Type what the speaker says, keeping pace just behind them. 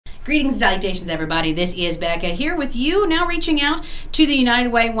Greetings and salutations, everybody. This is Becca here with you, now reaching out to the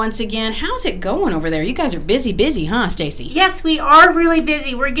United Way once again. How's it going over there? You guys are busy, huh, Stacy? Yes, we are really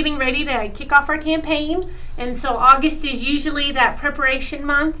busy. We're getting ready to kick off our campaign. And so August is usually that preparation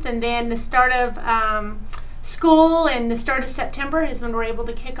month, and then the start of school and the start of September is when we're able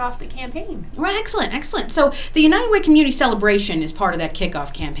to kick off the campaign. Well, excellent. So the United Way Community Celebration is part of that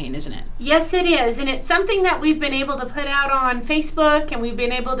kickoff campaign, isn't it? Yes, it is. And it's something that we've been able to put out on Facebook, and we've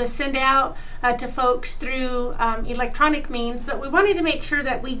been able to send out to folks through electronic means. But we wanted to make sure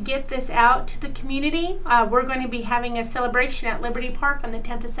that we get this out to the community. We're going to be having a celebration at Liberty Park on the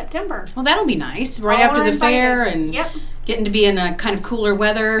 10th of September. Well, that'll be nice. Right after the fair and getting to be in a kind of cooler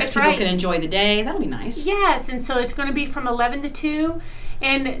weather so people can enjoy the day. That'll be nice. Yes, and so it's going to be from 11 to 2.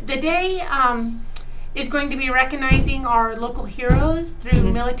 And the day is going to be recognizing our local heroes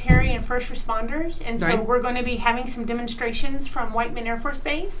through military and first responders. And so we're going to be having some demonstrations from Whiteman Air Force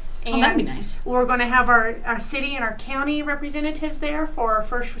Base. And that'd be nice. We're going to have our city and our county representatives there for our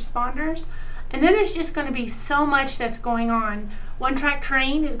first responders. And then there's just going to be so much that's going on. One Track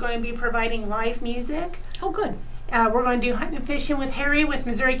Train is going to be providing live music. Oh, good. We're going to do hunting and fishing with Harry with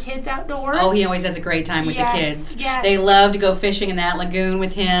Missouri Kids Outdoors. Oh, he always has a great time with the kids. Yes. They love to go fishing in that lagoon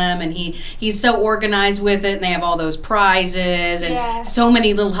with him, and he's so organized with it, and they have all those prizes and so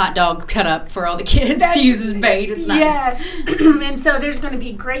many little hot dogs cut up for all the kids to use as bait. It's nice. Yes. And so there's going to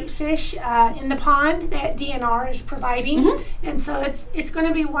be great fish in the pond that DNR is providing. And so it's going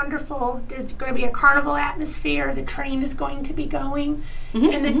to be wonderful. There's going to be a carnival atmosphere. The train is going to be going.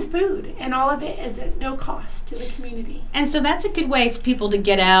 And it's food, and all of it is at no cost to the community. And so that's a good way for people to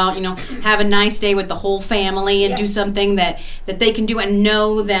get out, have a nice day with the whole family and do something that they can do and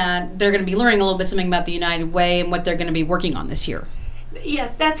know that they're going to be learning a little bit something about the United Way and what they're going to be working on this year.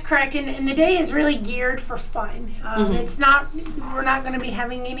 Yes, that's correct, and the day is really geared for fun. It's not. We're not going to be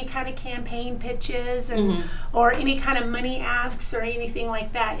having any kind of campaign pitches or any kind of money asks or anything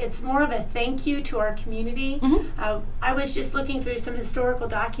like that. It's more of a thank you to our community. I was just looking through some historical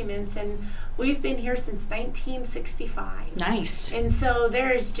documents, and we've been here since 1965. Nice. And so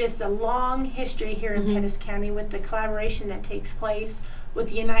there is just a long history here in Pettis County with the collaboration that takes place with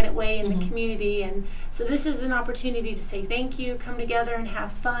the United Way and the community. And so this is an opportunity to say thank you, come together and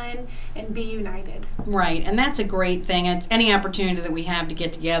have fun and be united. Right, and that's a great thing. It's any opportunity that we have to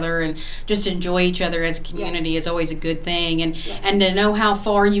get together and just enjoy each other as a community is always a good thing. And and to know how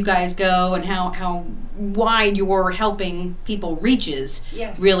far you guys go and how wide your helping people reaches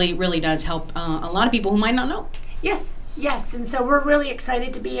really does help a lot of people who might not know. Yes, and so we're really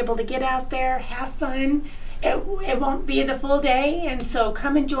excited to be able to get out there, have fun. It won't be the full day, and so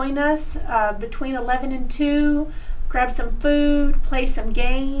come and join us between 11 and 2. Grab some food, play some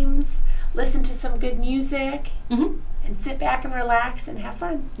games, listen to some good music, and sit back and relax and have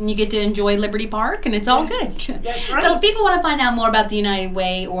fun. And you get to enjoy Liberty Park, and it's all good. That's right. So if people want to find out more about the United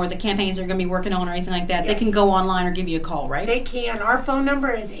Way or the campaigns they're going to be working on or anything like that, they can go online or give you a call, right? They can. Our phone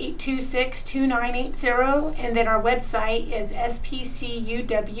number is 826-2980, and then our website is spcuw.org.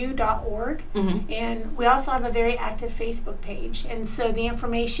 And we also have a very active Facebook page. And so the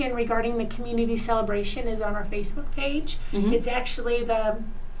information regarding the community celebration is on our Facebook page. It's actually the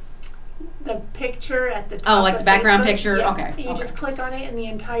picture at the top. Oh, like the background Facebook picture? Okay. You just click on it and the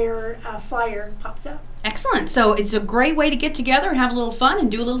entire flyer pops up. Excellent. So it's a great way to get together and have a little fun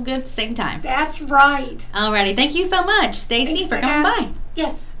and do a little good at the same time. That's right. Alrighty. Thank you so much, Stacy, for coming by.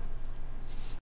 Yes.